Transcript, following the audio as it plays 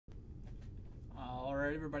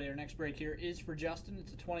everybody, our next break here is for Justin.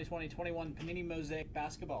 It's a 2020-21 Panini Mosaic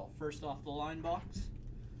basketball. First off the line box.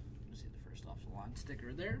 Let's see the first off the line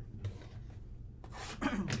sticker there.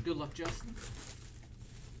 Good luck, Justin.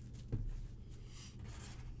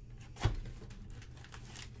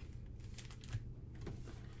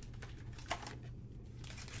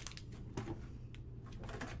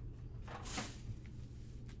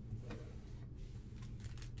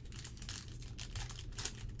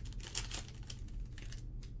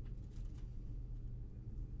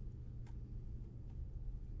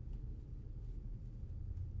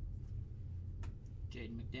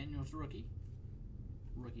 Jaden McDaniels rookie.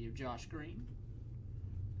 Rookie of Josh Green.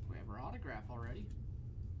 We have our autograph already.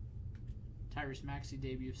 Tyrese Maxey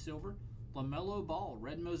debut silver. LaMelo Ball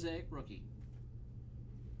red mosaic rookie.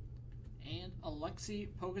 And Alexei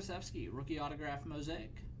Pokusevski rookie autograph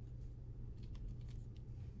mosaic.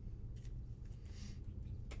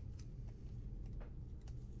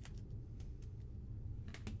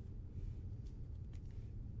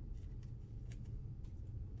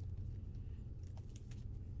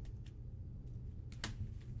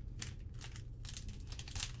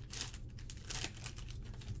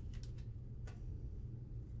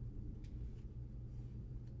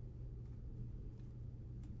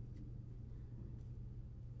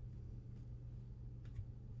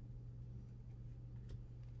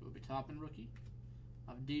 Will be Toppin rookie.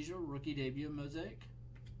 Avdija rookie debut mosaic.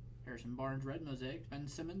 Harrison Barnes red mosaic. Ben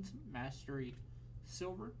Simmons Mastery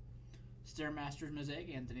silver. Stairmasters mosaic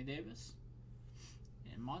Anthony Davis.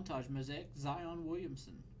 And Montage mosaic Zion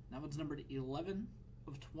Williamson. That one's numbered 11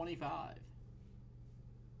 of 25.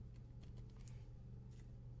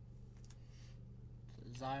 So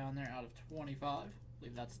Zion there out of 25. I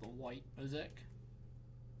believe that's the white mosaic.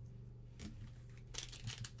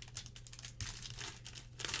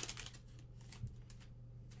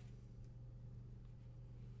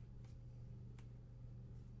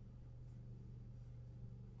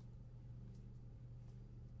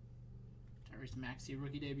 Tyrese Maxey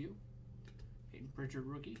rookie debut. Peyton Pritchard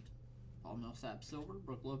rookie. Paul Millsap silver.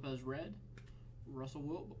 Brook Lopez red. Russell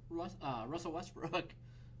Westbrook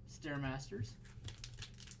Stairmasters.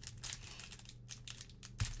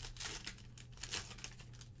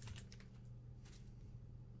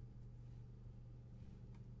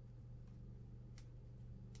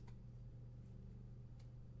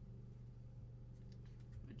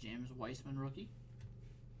 James Weissman rookie.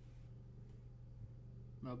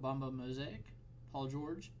 Mo Bamba mosaic. Paul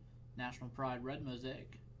George National Pride red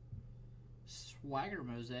mosaic. Swagger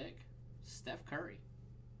mosaic Steph Curry.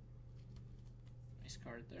 Nice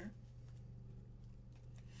card there.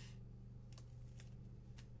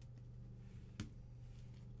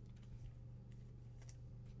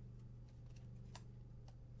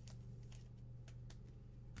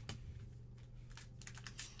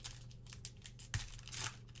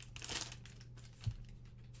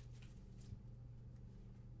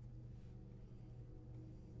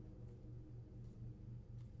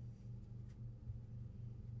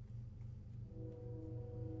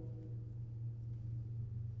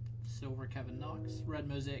 Silver Kevin Knox, red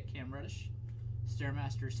mosaic Cam Reddish,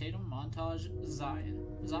 Stairmasters Tatum, Montage Zion.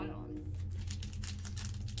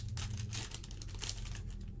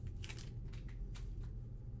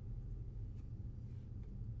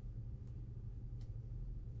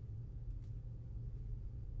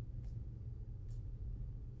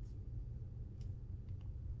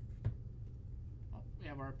 We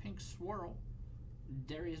have our pink swirl,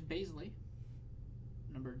 Darius Bazley,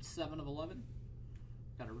 numbered 7 of 11.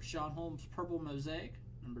 Got a Rashawn Holmes purple mosaic,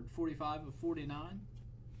 numbered 45 of 49.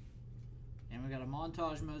 And we got a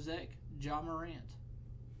Montage mosaic, Ja Morant.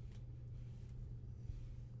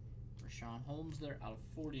 Rashawn Holmes there out of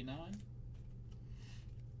 49.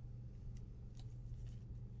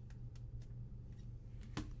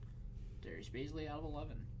 Darius Bazley out of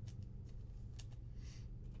 11.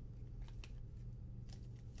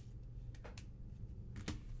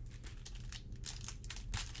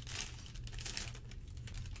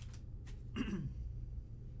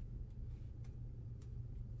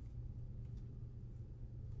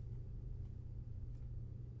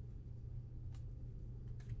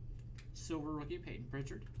 Silver rookie Peyton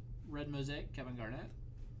Pritchard. Red mosaic Kevin Garnett.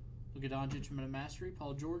 Luka Doncic Mastery.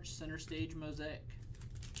 Paul George center stage mosaic.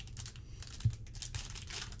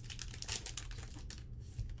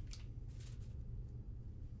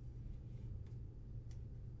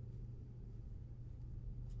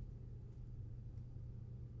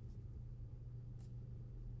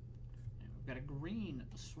 And we've got a green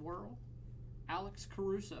swirl Alex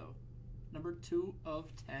Caruso, number 2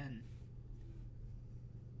 of 10.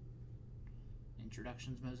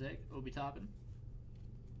 Introductions mosaic, Obi Toppin.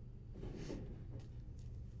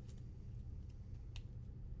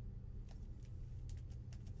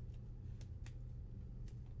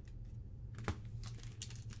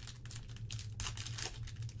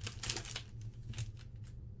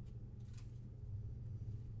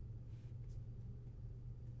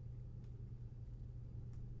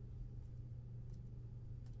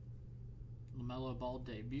 LaMelo Ball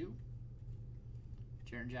debut.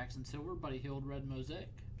 Jaren Jackson Silver, Buddy Hield red mosaic.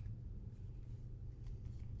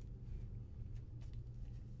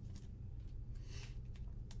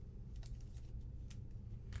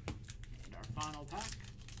 And our final pack.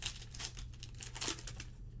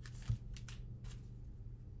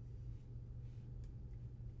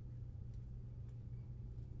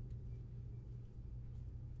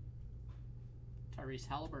 Tyrese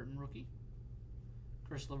Halliburton rookie.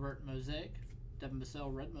 Chris LeVert mosaic. Devin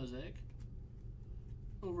Vassell red mosaic.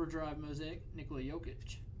 Overdrive mosaic, Nikola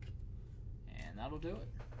Jokic. And that'll do it.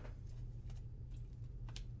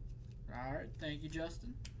 Alright, thank you,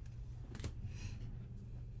 Justin.